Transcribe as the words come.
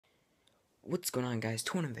What's going on, guys?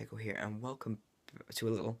 Tornavego here, and welcome to a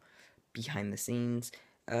little behind the scenes.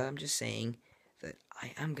 I'm just saying that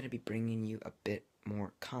I am going to be bringing you a bit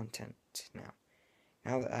more content now.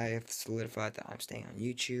 Now that I have solidified that I'm staying on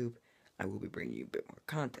YouTube, I will be bringing you a bit more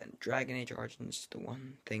content. Dragon Age Origins is the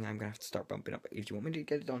one thing I'm going to have to start bumping up. If you want me to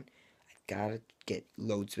get it done, I've got to get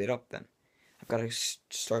loads of it up then. I've got to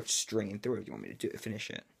start stringing through it if you want me to finish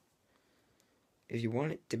it. If you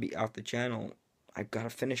want it to be off the channel, I've got to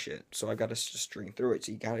finish it, so I've got to string through it,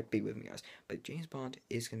 so you got to be with me, guys. But James Bond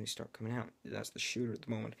is going to start coming out. That's the shooter at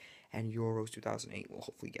the moment, and Euros 2008 will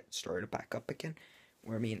hopefully get started back up again,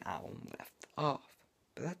 where me and Alan left off.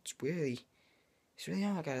 But that's really, it's really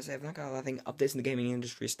all I gotta say. I've not got a lot of things. Updates in the gaming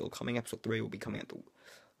industry is still coming. Episode 3 will be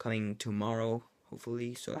coming tomorrow,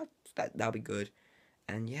 hopefully, so that'll be good.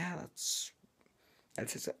 And yeah, that's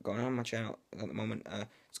what's going on my channel at the moment.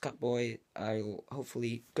 Scott-Boy, I'll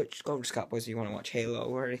hopefully just go over to Scott-Boy if you want to watch Halo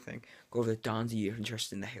or anything. Go over to Donzi if you're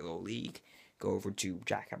interested in the Halo League. Go over to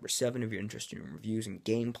Jackhammer7 if you're interested in reviews and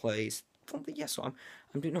gameplays. Yeah, so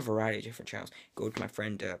I'm doing a variety of different channels. Go to my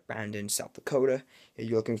friend Brandon, South Dakota, if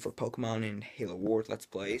you're looking for Pokemon and Halo Wars Let's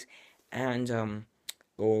Plays. And go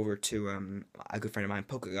over to a good friend of mine,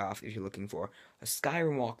 Pokegoff, if you're looking for a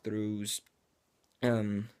Skyrim walkthroughs.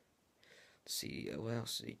 Let's see, what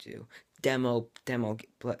else does he do?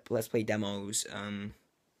 Let's play demos.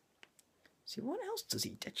 See, what else does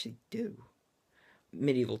he actually do?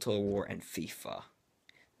 Medieval Total War and FIFA.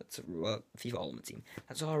 That's a FIFA Ultimate Team.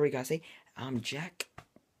 That's all I really gotta say. I'm Jack.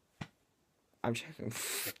 I'm checking.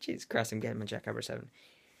 Jesus Christ, I'm getting my Jack Ever 7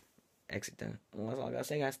 exit done. Well, that's all I gotta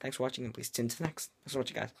say, guys. Thanks for watching, and please tune to the next. Thanks for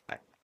watching, guys. Bye.